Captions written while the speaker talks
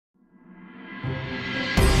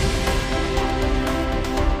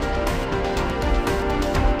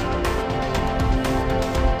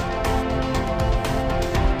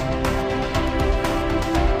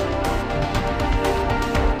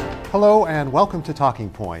Hello and welcome to Talking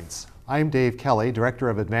Points. I'm Dave Kelly, Director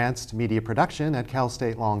of Advanced Media Production at Cal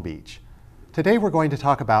State Long Beach. Today we're going to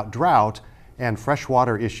talk about drought and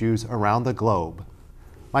freshwater issues around the globe.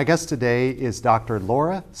 My guest today is Dr.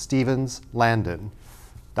 Lora Stevens-Landon.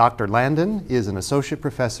 Dr. Landon is an Associate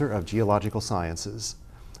Professor of Geological Sciences.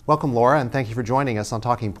 Welcome, Lora, and thank you for joining us on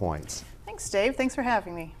Talking Points. Thanks, Dave. Thanks for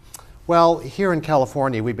having me. Well, here in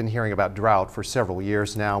California, we've been hearing about drought for several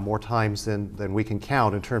years now, more times than we can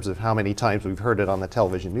count in terms of how many times we've heard it on the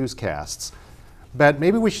television newscasts. But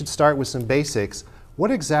maybe we should start with some basics. What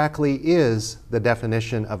exactly is the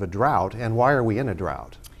definition of a drought, and why are we in a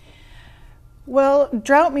drought? Well,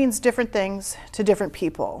 drought means different things to different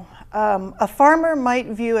people. A farmer might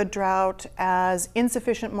view a drought as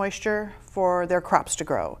insufficient moisture for their crops to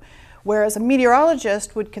grow, whereas a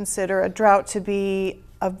meteorologist would consider a drought to be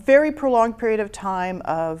a very prolonged period of time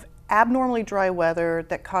of abnormally dry weather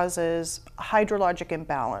that causes a hydrologic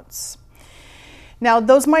imbalance. Now,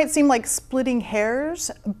 those might seem like splitting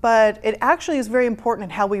hairs, but it actually is very important in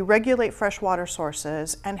how we regulate freshwater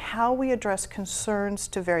sources and how we address concerns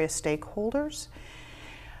to various stakeholders.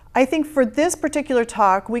 I think for this particular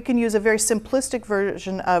talk, we can use a very simplistic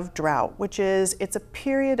version of drought, which is it's a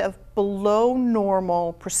period of below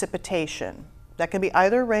normal precipitation. That can be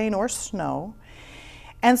either rain or snow.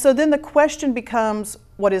 And so then the question becomes,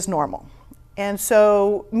 what is normal? And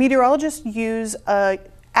so meteorologists use an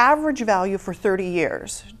average value for 30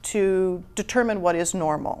 years to determine what is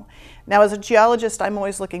normal. Now, as a geologist, I'm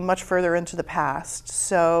always looking much further into the past.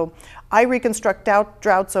 So I reconstruct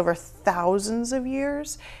droughts over thousands of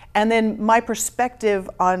years, and then my perspective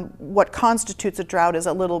on what constitutes a drought is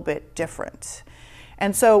a little bit different.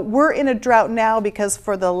 And so we're in a drought now because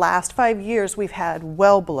for the last 5 years, we've had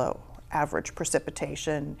well below average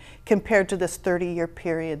precipitation compared to this 30-year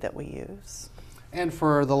period that we use. And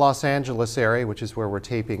for the Los Angeles area, which is where we're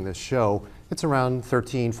taping this show, it's around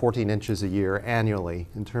 13, 14 inches a year annually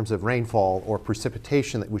in terms of rainfall or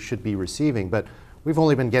precipitation that we should be receiving, but we've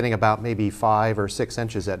only been getting about maybe 5 or 6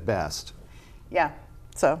 inches at best. Yeah,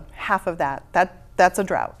 so half of that's a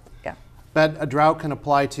drought. Yeah. But a drought can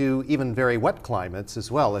apply to even very wet climates as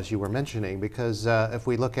well, as you were mentioning, because if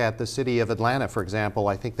we look at the city of Atlanta, for example,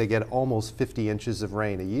 I think they get almost 50 inches of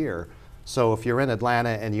rain a year. So if you're in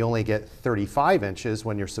Atlanta and you only get 35 inches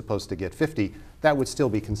when you're supposed to get 50, that would still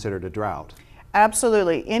be considered a drought.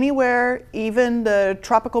 Absolutely. Anywhere, even the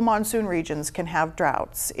tropical monsoon regions can have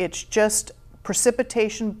droughts. It's just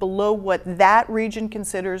precipitation below what that region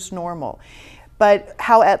considers normal. But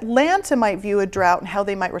how Atlanta might view a drought and how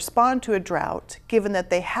they might respond to a drought, given that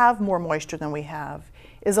they have more moisture than we have,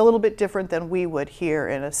 is a little bit different than we would here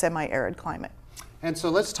in a semi-arid climate. And so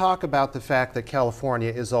let's talk about the fact that California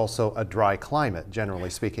is also a dry climate, generally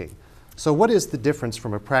speaking. So what is the difference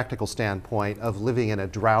from a practical standpoint of living in a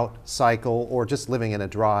drought cycle or just living in a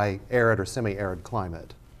dry, arid or semi-arid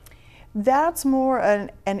climate? That's more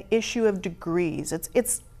an issue of degrees.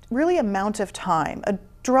 It's really amount of time. A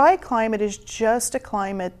dry climate is just a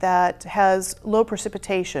climate that has low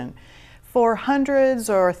precipitation for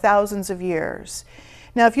hundreds or thousands of years.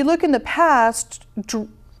 Now, if you look in the past,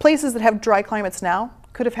 places that have dry climates now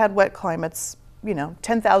could have had wet climates,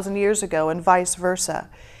 10,000 years ago and vice versa.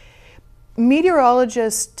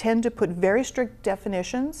 Meteorologists tend to put very strict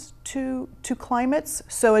definitions to climates.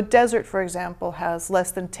 So a desert, for example, has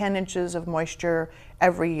less than 10 inches of moisture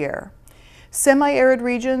every year. Semi-arid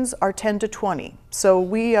regions are 10 to 20. So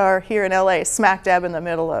we are here in LA, smack dab in the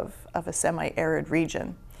middle of a semi-arid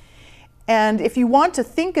region. And if you want to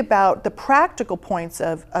think about the practical points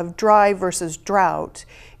of dry versus drought,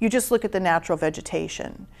 you just look at the natural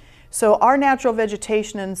vegetation. So our natural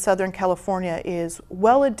vegetation in Southern California is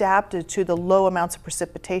well adapted to the low amounts of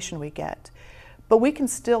precipitation we get. But we can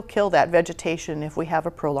still kill that vegetation if we have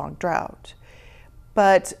a prolonged drought.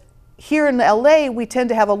 But here in LA, we tend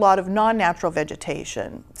to have a lot of non-natural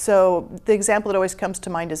vegetation. So the example that always comes to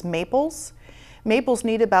mind is maples. Maples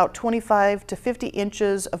need about 25 to 50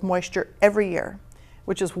 inches of moisture every year,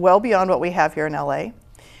 which is well beyond what we have here in LA.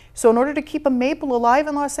 So in order to keep a maple alive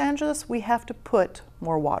in Los Angeles, we have to put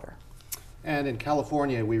more water. And in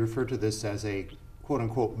California, we refer to this as a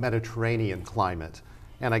quote-unquote Mediterranean climate.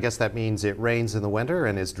 And I guess that means it rains in the winter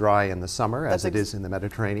and is dry in the summer, as it is in the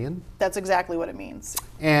Mediterranean. That's exactly what it means.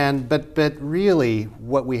 But really,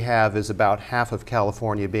 what we have is about half of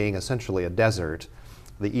California being essentially a desert.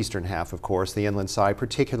 The eastern half, of course, the inland side,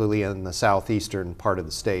 particularly in the southeastern part of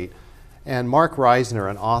the state. And Mark Reisner,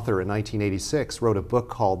 an author in 1986, wrote a book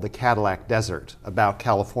called The Cadillac Desert about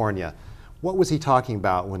California. What was he talking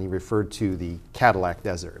about when he referred to the Cadillac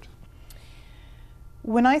Desert?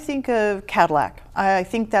 When I think of Cadillac, I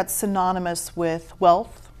think that's synonymous with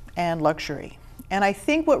wealth and luxury. And I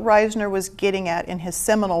think what Reisner was getting at in his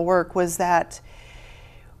seminal work was that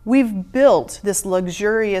we've built this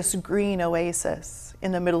luxurious green oasis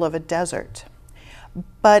in the middle of a desert.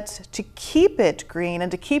 But to keep it green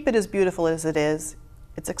and to keep it as beautiful as it is,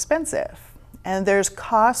 it's expensive. And there's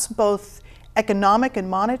costs both economic and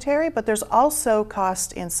monetary, but there's also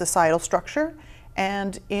cost in societal structure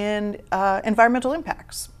and in environmental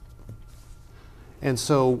impacts. And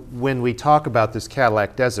so when we talk about this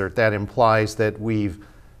Cadillac Desert, that implies that we've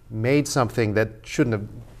made something that shouldn't have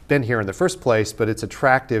been here in the first place, but it's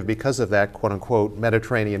attractive because of that quote-unquote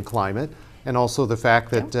Mediterranean climate, and also the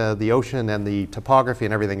fact that the ocean and the topography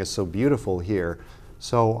and everything is so beautiful here.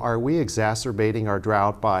 So are we exacerbating our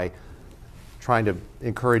drought by trying to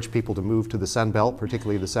encourage people to move to the Sun Belt,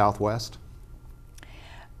 particularly the Southwest?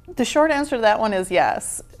 The short answer to that one is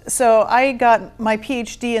yes. So I got my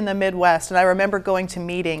PhD in the Midwest, and I remember going to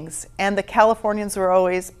meetings, and the Californians were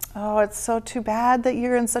always, oh, it's so too bad that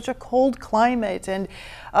you're in such a cold climate, and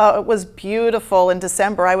it was beautiful in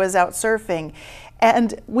December. I was out surfing.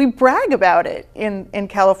 And we brag about it in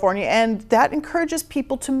California, and that encourages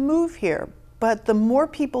people to move here. But the more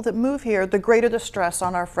people that move here, the greater the stress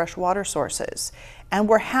on our fresh water sources. And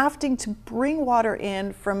we're having to bring water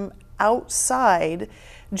in from outside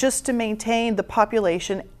just to maintain the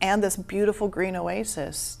population and this beautiful green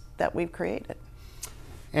oasis that we've created.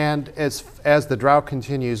 And as the drought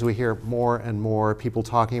continues, we hear more and more people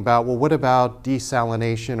talking about, well, what about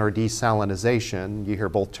desalination or desalinization? You hear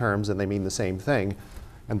both terms and they mean the same thing.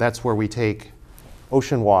 And that's where we take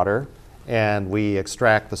ocean water and we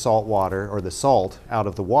extract the salt water or the salt out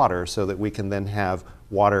of the water so that we can then have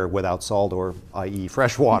water without salt, or i.e.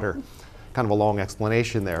 fresh water. Kind of a long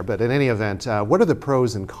explanation there. But in any event, what are the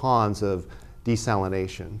pros and cons of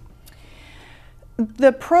desalination?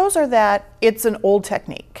 The pros are that it's an old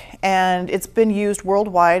technique and it's been used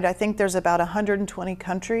worldwide. I think there's about 120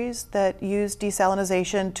 countries that use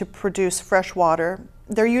desalinization to produce fresh water.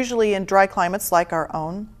 They're usually in dry climates like our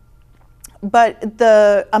own, but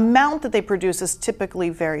the amount that they produce is typically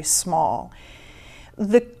very small.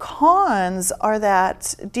 The cons are that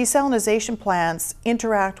desalinization plants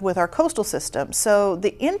interact with our coastal system, so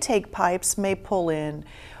the intake pipes may pull in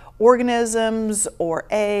organisms or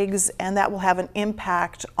eggs, and that will have an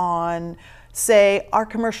impact on, say, our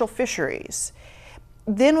commercial fisheries.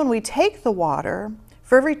 Then when we take the water,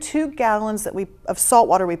 for every 2 gallons of salt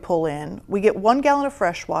water we pull in, we get 1 gallon of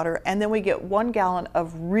fresh water, and then we get 1 gallon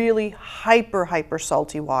of really hyper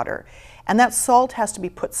salty water. And that salt has to be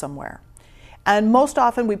put somewhere. And most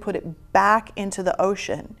often we put it back into the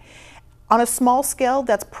ocean. On a small scale,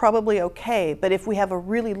 that's probably okay, but if we have a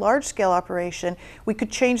really large scale operation, we could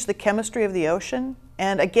change the chemistry of the ocean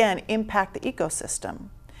and again, impact the ecosystem.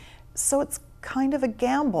 So it's kind of a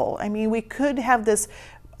gamble. I mean, we could have this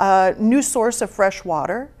new source of fresh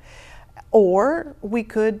water, or we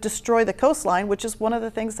could destroy the coastline, which is one of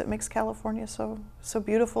the things that makes California so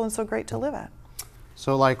beautiful and so great to live at.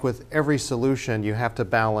 So like with every solution, you have to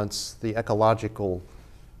balance the ecological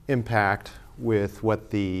impact with what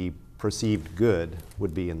the perceived good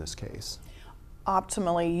would be in this case.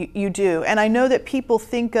 Optimally, you do. And I know that people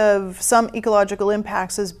think of some ecological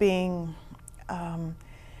impacts as being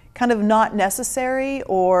kind of not necessary,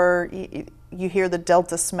 or you hear the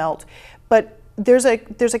delta smelt. But there's a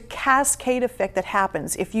cascade effect that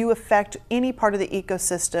happens. If you affect any part of the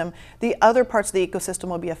ecosystem, the other parts of the ecosystem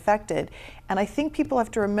will be affected. And I think people have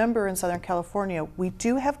to remember in Southern California, we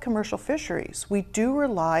do have commercial fisheries. We do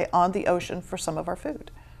rely on the ocean for some of our food.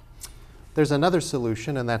 There's another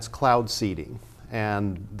solution, and that's cloud seeding.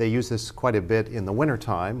 And they use this quite a bit in the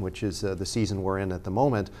wintertime, which is the season we're in at the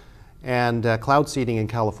moment. And cloud seeding in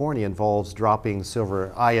California involves dropping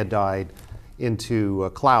silver iodide into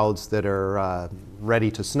clouds that are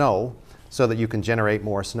ready to snow so that you can generate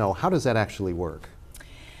more snow. How does that actually work?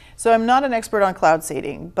 So I'm not an expert on cloud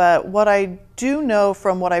seeding, but what I do know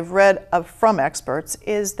from what I've read from experts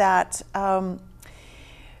is that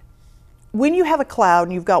when you have a cloud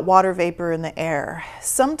and you've got water vapor in the air,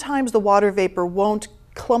 sometimes the water vapor won't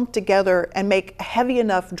clump together and make a heavy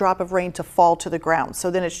enough drop of rain to fall to the ground. So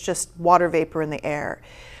then it's just water vapor in the air.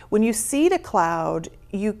 When you seed a cloud,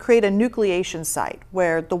 you create a nucleation site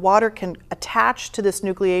where the water can attach to this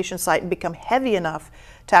nucleation site and become heavy enough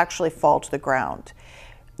to actually fall to the ground.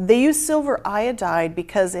 They use silver iodide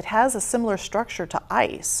because it has a similar structure to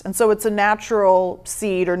ice, and so it's a natural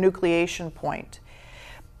seed or nucleation point.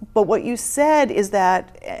 But what you said is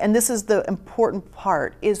that, and this is the important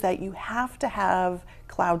part, is that you have to have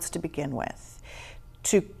clouds to begin with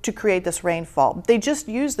to create this rainfall. They just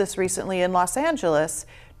used this recently in Los Angeles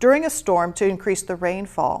during a storm to increase the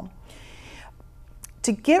rainfall.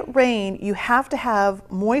 To get rain, you have to have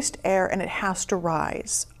moist air and it has to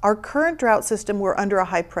rise. Our current drought system, we're under a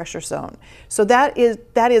high pressure zone. So that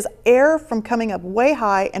is air from coming up way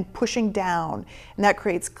high and pushing down. And that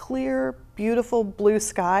creates clear, beautiful blue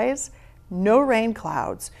skies, no rain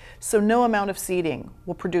clouds. So no amount of seeding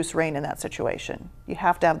will produce rain in that situation. You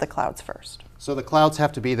have to have the clouds first. So the clouds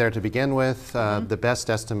have to be there to begin with. The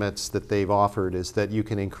best estimates that they've offered is that you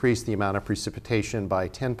can increase the amount of precipitation by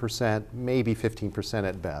 10%, maybe 15%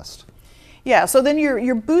 at best. Yeah, so then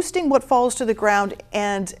you're boosting what falls to the ground,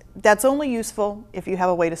 and that's only useful if you have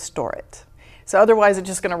a way to store it. So otherwise it's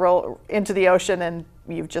just going to roll into the ocean and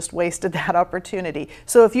you've just wasted that opportunity.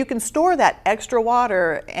 So if you can store that extra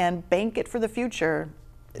water and bank it for the future,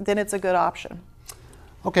 then it's a good option.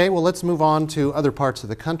 Okay, well, let's move on to other parts of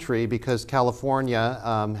the country, because California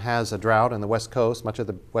has a drought on the West Coast. Much of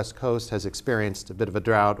the West Coast has experienced a bit of a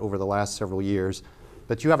drought over the last several years.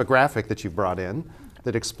 But you have a graphic that you've brought in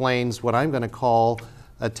that explains what I'm going to call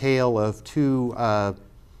a tale of two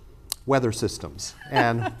weather systems.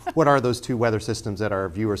 And what are those two weather systems that our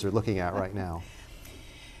viewers are looking at right now?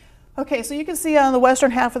 Okay, so you can see on the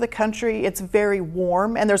western half of the country, it's very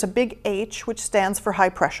warm, and there's a big H, which stands for high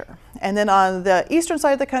pressure. And then on the eastern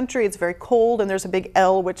side of the country, it's very cold, and there's a big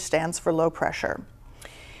L, which stands for low pressure.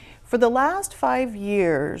 For the last 5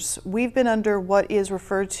 years, we've been under what is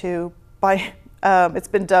referred to by, it's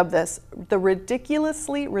been dubbed this, the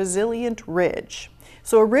ridiculously resilient ridge.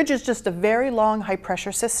 So a ridge is just a very long high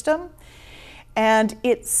pressure system, and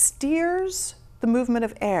it steers the movement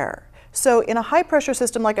of air. So in a high pressure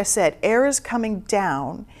system, like I said, air is coming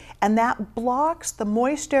down, and that blocks the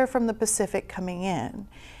moist air from the Pacific coming in.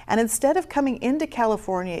 And instead of coming into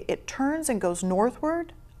California, it turns and goes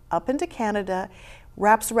northward, up into Canada,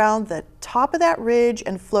 wraps around the top of that ridge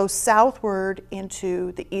and flows southward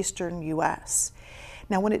into the eastern US.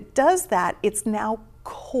 Now when it does that, it's now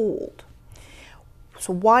cold.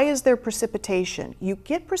 So why is there precipitation? You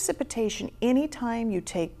get precipitation anytime you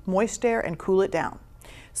take moist air and cool it down.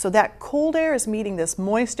 So that cold air is meeting this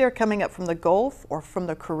moist air coming up from the Gulf or from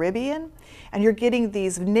the Caribbean, and you're getting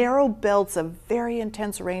these narrow belts of very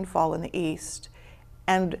intense rainfall in the east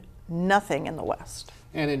and nothing in the west.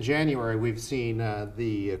 And in January, we've seen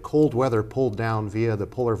the cold weather pulled down via the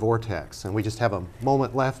polar vortex. And we just have a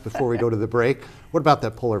moment left before we go to the break. What about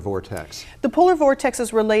that polar vortex? The polar vortex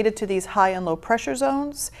is related to these high and low pressure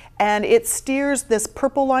zones, and it steers this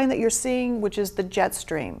purple line that you're seeing, which is the jet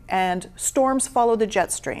stream. And storms follow the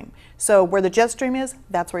jet stream. So where the jet stream is,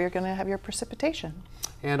 that's where you're going to have your precipitation.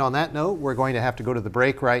 And on that note, we're going to have to go to the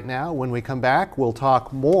break right now. When we come back, we'll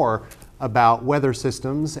talk more about weather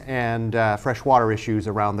systems and freshwater issues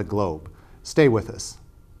around the globe. Stay with us.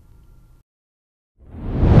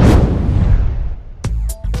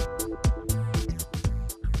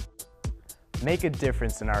 Make a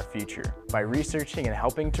difference in our future by researching and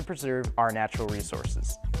helping to preserve our natural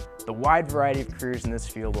resources. The wide variety of careers in this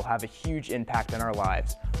field will have a huge impact on our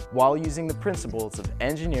lives while using the principles of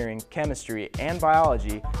engineering, chemistry, and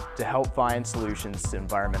biology to help find solutions to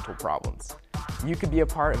environmental problems. You could be a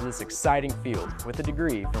part of this exciting field with a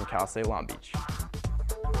degree from Cal State Long Beach.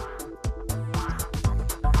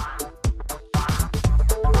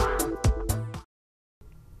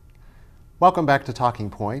 Welcome back to Talking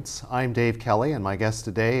Points. I'm Dave Kelly, and my guest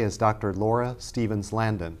today is Dr. Lora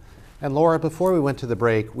Stevens-Landon. And Lora, before we went to the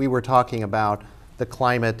break, we were talking about the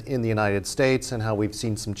climate in the United States and how we've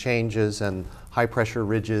seen some changes and high pressure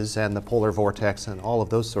ridges and the polar vortex and all of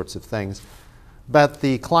those sorts of things. But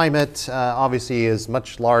the climate obviously is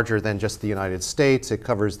much larger than just the United States. It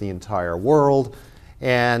covers the entire world.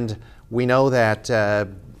 And we know that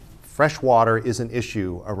fresh water is an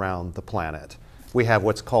issue around the planet. We have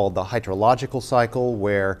what's called the hydrological cycle,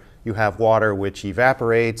 where you have water which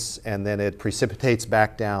evaporates and then it precipitates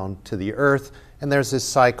back down to the earth. And there's this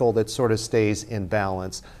cycle that sort of stays in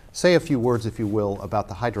balance. Say a few words, if you will, about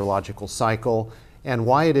the hydrological cycle and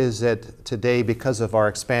why it is that today, because of our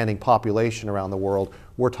expanding population around the world,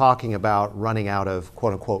 we're talking about running out of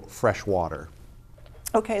quote-unquote fresh water.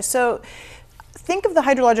 Okay, so think of the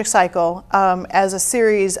hydrologic cycle as a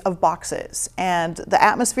series of boxes, and the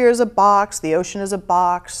atmosphere is a box, the ocean is a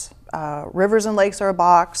box, rivers and lakes are a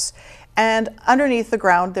box, and underneath the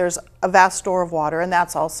ground there's a vast store of water, and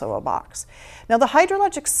that's also a box. Now the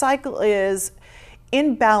hydrologic cycle is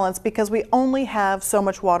in balance because we only have so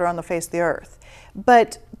much water on the face of the earth.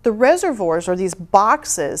 But the reservoirs, or these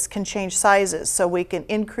boxes, can change sizes. So we can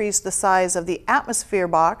increase the size of the atmosphere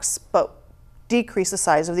box, but decrease the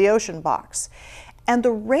size of the ocean box. And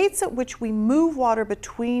the rates at which we move water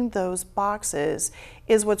between those boxes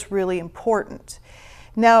is what's really important.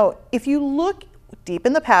 Now, if you look deep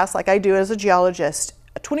in the past, like I do as a geologist,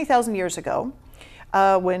 20,000 years ago,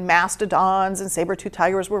 when mastodons and saber-toothed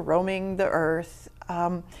tigers were roaming the earth,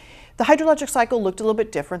 the hydrologic cycle looked a little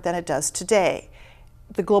bit different than it does today.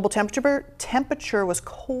 The global temperature was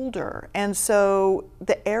colder, and so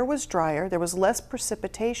the air was drier, there was less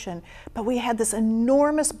precipitation, but we had this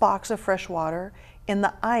enormous box of fresh water in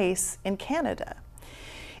the ice in Canada.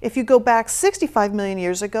 If you go back 65 million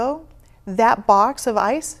years ago, that box of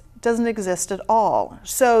ice doesn't exist at all.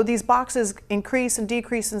 So these boxes increase and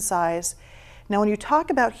decrease in size. Now when you talk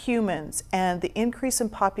about humans and the increase in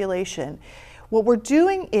population, what we're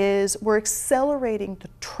doing is we're accelerating the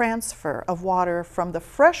transfer of water from the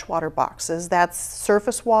freshwater boxes, that's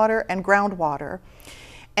surface water and groundwater,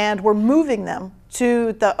 and we're moving them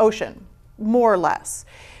to the ocean, more or less.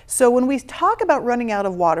 So when we talk about running out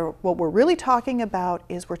of water, what we're really talking about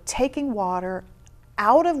is we're taking water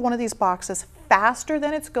out of one of these boxes faster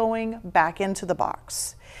than it's going back into the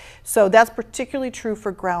box. So that's particularly true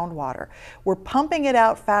for groundwater. We're pumping it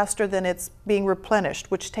out faster than it's being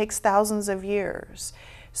replenished, which takes thousands of years.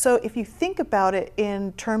 So if you think about it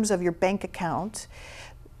in terms of your bank account,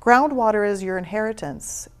 groundwater is your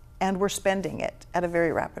inheritance, and we're spending it at a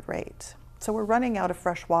very rapid rate. So we're running out of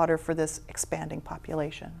fresh water for this expanding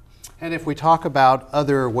population. And if we talk about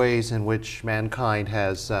other ways in which mankind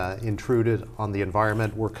has intruded on the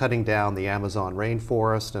environment, we're cutting down the Amazon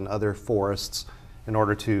rainforest and other forests in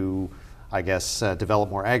order to, I guess, develop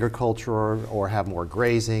more agriculture or have more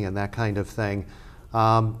grazing and that kind of thing.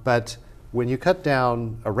 But when you cut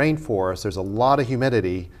down a rainforest, there's a lot of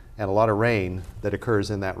humidity and a lot of rain that occurs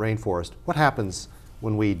in that rainforest. What happens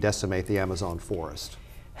when we decimate the Amazon forest?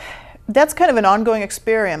 That's kind of an ongoing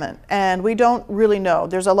experiment, and we don't really know.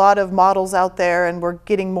 There's a lot of models out there, and we're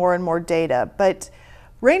getting more and more data. But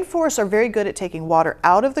rainforests are very good at taking water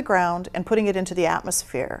out of the ground and putting it into the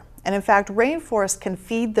atmosphere. And in fact, rainforests can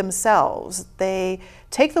feed themselves. They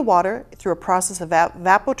take the water through a process of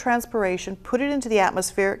evapotranspiration, put it into the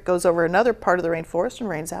atmosphere, it goes over another part of the rainforest and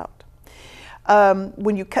rains out.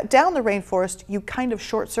 When you cut down the rainforest, you kind of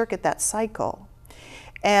short-circuit that cycle.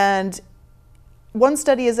 And one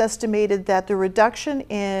study has estimated that the reduction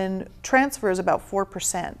in transfer is about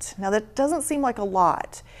 4%. Now that doesn't seem like a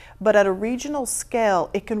lot, but at a regional scale,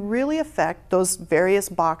 it can really affect those various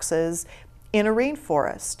boxes in a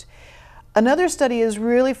rainforest. Another study is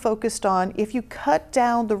really focused on if you cut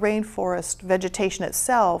down the rainforest vegetation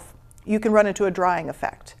itself, you can run into a drying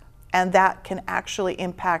effect, and that can actually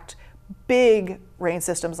impact big rain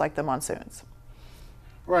systems like the monsoons.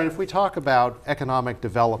 Right, if we talk about economic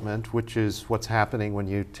development, which is what's happening when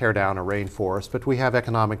you tear down a rainforest, but we have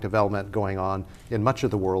economic development going on in much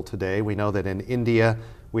of the world today. We know that in India,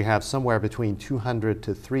 we have somewhere between 200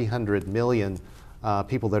 to 300 million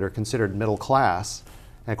people that are considered middle class.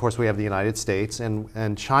 And of course, we have the United States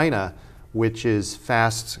and China, which is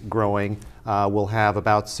fast growing, will have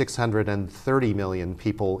about 630 million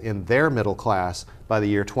people in their middle class by the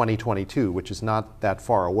year 2022, which is not that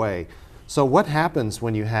far away. So what happens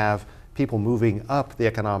when you have people moving up the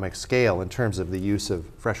economic scale in terms of the use of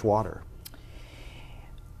fresh water?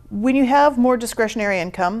 When you have more discretionary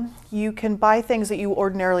income, you can buy things that you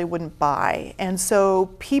ordinarily wouldn't buy. And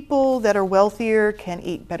so people that are wealthier can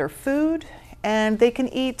eat better food, and they can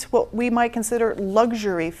eat what we might consider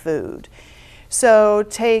luxury food. So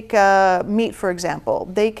take meat, for example.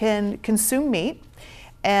 They can consume meat,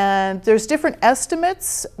 and there's different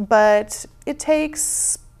estimates, but it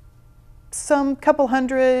takes some couple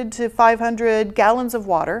 100 to 500 gallons of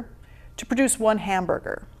water to produce one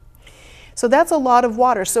hamburger. So that's a lot of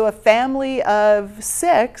water. So a family of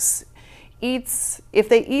 6 eats, if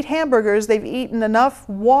they eat hamburgers, they've eaten enough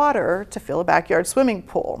water to fill a backyard swimming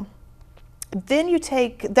pool. Then you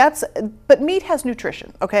take, but meat has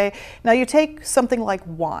nutrition, okay? Now you take something like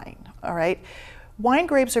wine, all right? Wine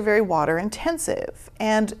grapes are very water intensive,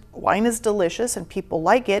 and wine is delicious and people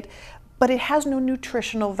like it, but it has no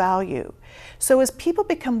nutritional value. So as people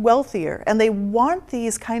become wealthier and they want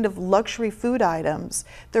these kind of luxury food items,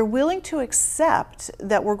 they're willing to accept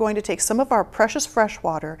that we're going to take some of our precious fresh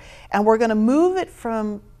water and we're going to move it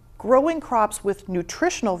from growing crops with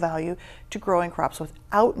nutritional value to growing crops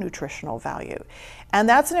without nutritional value. And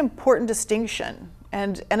that's an important distinction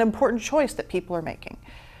and an important choice that people are making.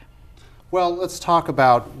 Well, let's talk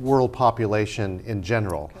about world population in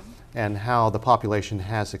general. Okay. And how the population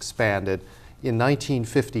has expanded. In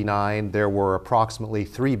 1959, there were approximately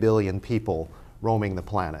 3 billion people roaming the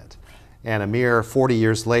planet. And a mere 40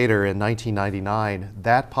 years later, in 1999,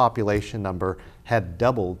 that population number had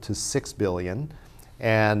doubled to 6 billion.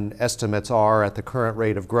 And estimates are at the current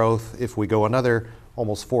rate of growth, if we go another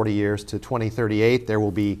almost 40 years to 2038, there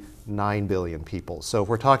will be 9 billion people. So if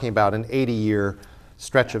we're talking about an 80-year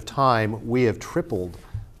stretch of time, we have tripled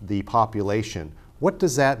the population. What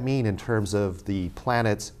does that mean in terms of the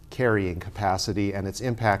planet's carrying capacity and its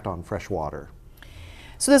impact on fresh water?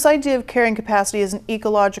 So this idea of carrying capacity is an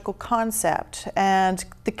ecological concept, and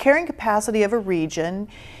the carrying capacity of a region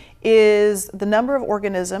is the number of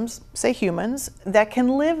organisms, say humans, that can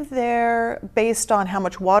live there based on how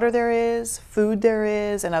much water there is, food there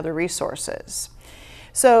is, and other resources.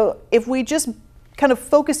 So if we just kind of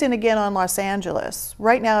focus in again on Los Angeles,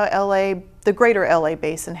 right now LA, the greater LA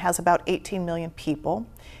basin has about 18 million people.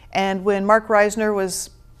 And when Mark Reisner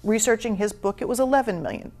was researching his book, it was 11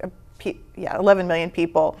 million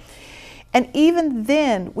people. And even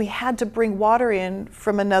then, we had to bring water in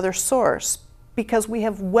from another source because we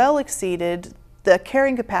have well exceeded the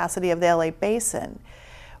carrying capacity of the LA basin.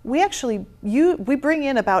 We bring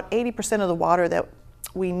in about 80% of the water that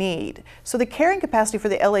we need. So the carrying capacity for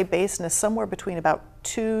the LA basin is somewhere between about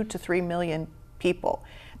 2 to 3 million people.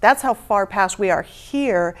 That's how far past we are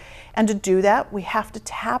here. And to do that, we have to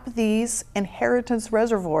tap these inheritance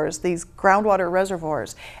reservoirs, these groundwater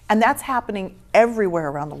reservoirs. And that's happening everywhere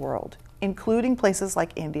around the world, including places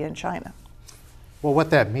like India and China. Well, what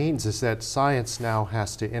that means is that science now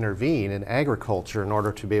has to intervene in agriculture in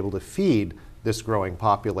order to be able to feed this growing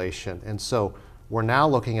population. And so we're now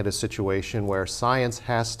looking at a situation where science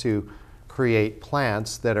has to create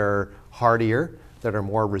plants that are hardier, that are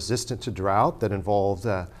more resistant to drought, that involve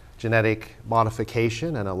genetic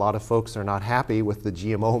modification, and a lot of folks are not happy with the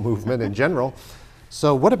GMO movement in general.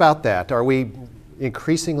 So what about that? Are we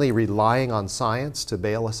increasingly relying on science to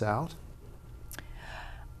bail us out?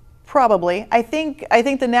 Probably. I think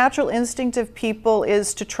the natural instinct of people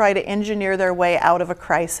is to try to engineer their way out of a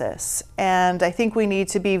crisis. And I think we need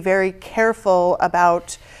to be very careful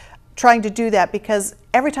about trying to do that, because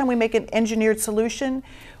every time we make an engineered solution,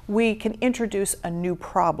 we can introduce a new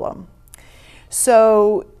problem.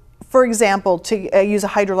 So, for example, to use a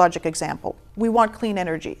hydrologic example, we want clean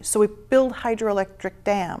energy, so we build hydroelectric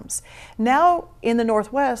dams. Now, in the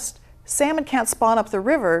Northwest, salmon can't spawn up the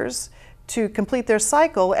rivers to complete their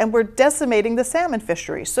cycle, and we're decimating the salmon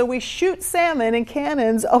fishery. So we shoot salmon in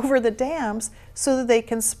cannons over the dams so that they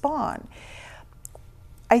can spawn.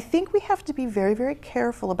 I think we have to be very, very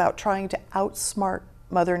careful about trying to outsmart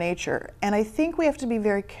Mother Nature. And I think we have to be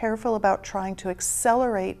very careful about trying to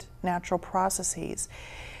accelerate natural processes,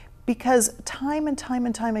 because time and time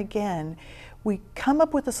and time again, we come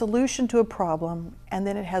up with a solution to a problem and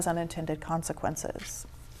then it has unintended consequences.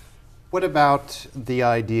 What about the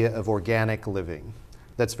idea of organic living?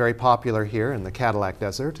 That's very popular here in the Cadillac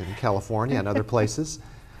Desert in California and other places.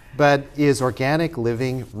 But is organic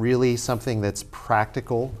living really something that's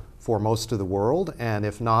practical for most of the world? And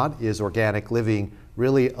if not, is organic living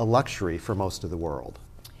really a luxury for most of the world?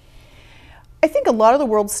 I think a lot of the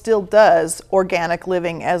world still does organic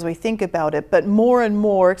living as we think about it, but more and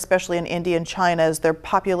more, especially in India and China, as their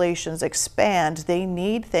populations expand, they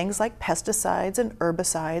need things like pesticides and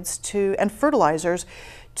herbicides and fertilizers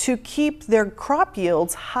to keep their crop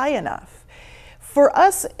yields high enough. For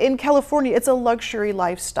us in California, it's a luxury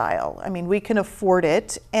lifestyle. I mean, we can afford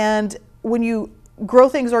it, and when you grow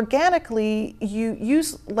things organically, you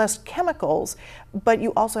use less chemicals, but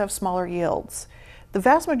you also have smaller yields. The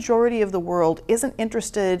vast majority of the world isn't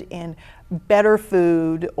interested in better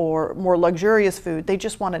food or more luxurious food. They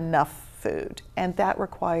just want enough food, and that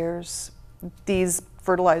requires these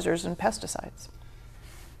fertilizers and pesticides.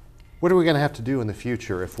 What are we going to have to do in the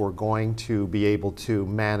future if we're going to be able to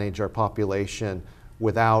manage our population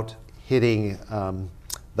without hitting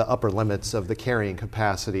the upper limits of the carrying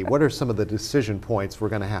capacity? What are some of the decision points we're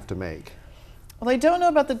going to have to make? Well, I don't know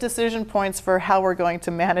about the decision points for how we're going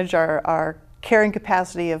to manage our carrying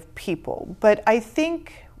capacity of people, but I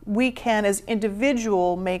think we can, as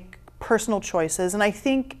individuals, make personal choices, and I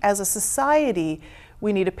think as a society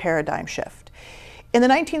we need a paradigm shift. In the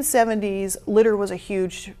 1970s, litter was a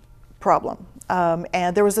huge problem,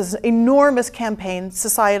 and there was this enormous campaign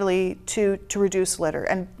societally to reduce litter,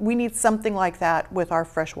 and we need something like that with our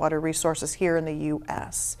freshwater resources here in the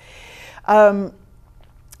U.S.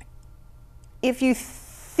 If you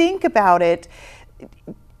think about it,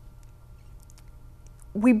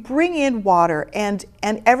 we bring in water, and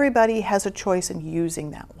everybody has a choice in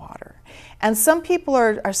using that water. And some people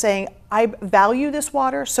are saying, I value this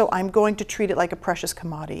water, so I'm going to treat it like a precious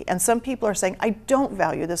commodity. And some people are saying, I don't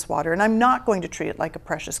value this water, and I'm not going to treat it like a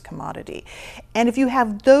precious commodity. And if you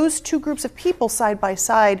have those two groups of people side by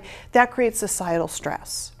side, that creates societal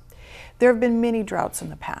stress. There have been many droughts in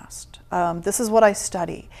the past. This is what I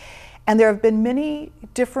study. And there have been many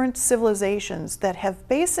different civilizations that have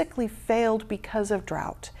basically failed because of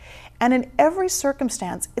drought. And in every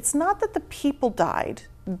circumstance, it's not that the people died,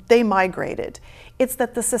 they migrated. It's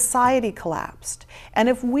that the society collapsed. And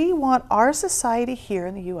if we want our society here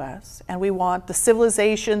in the US, and we want the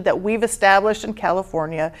civilization that we've established in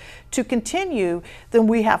California to continue, then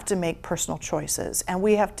we have to make personal choices. And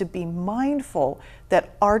we have to be mindful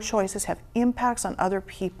that our choices have impacts on other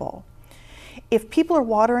people. If people are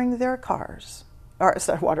watering their cars,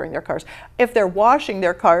 if they're washing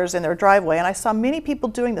their cars in their driveway, and I saw many people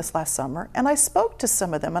doing this last summer, and I spoke to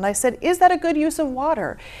some of them and I said, is that a good use of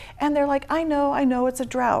water? And they're like, I know it's a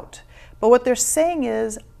drought. But what they're saying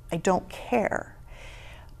is, I don't care.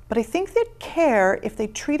 But I think they'd care if they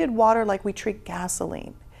treated water like we treat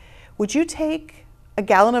gasoline. Would you take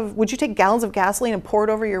gallons of gasoline and pour it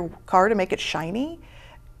over your car to make it shiny?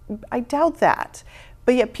 I doubt that.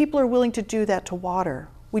 But yet people are willing to do that to water.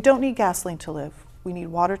 We don't need gasoline to live. We need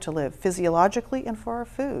water to live, physiologically and for our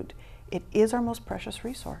food. It is our most precious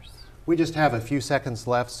resource. We just have a few seconds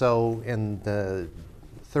left, so in the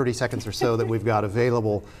 30 seconds or so that we've got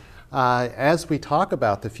available, as we talk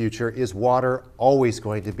about the future, is water always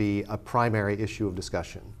going to be a primary issue of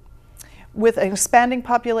discussion? With an expanding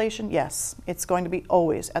population, yes. It's going to be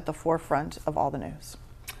always at the forefront of all the news.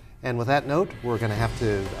 And with that note, we're going to have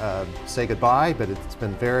to say goodbye, but it's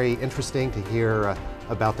been very interesting to hear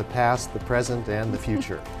about the past, the present, and the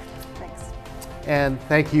future. Thanks. And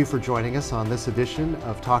thank you for joining us on this edition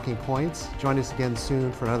of Talking Points. Join us again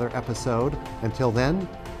soon for another episode. Until then,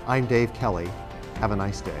 I'm Dave Kelly. Have a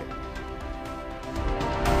nice day.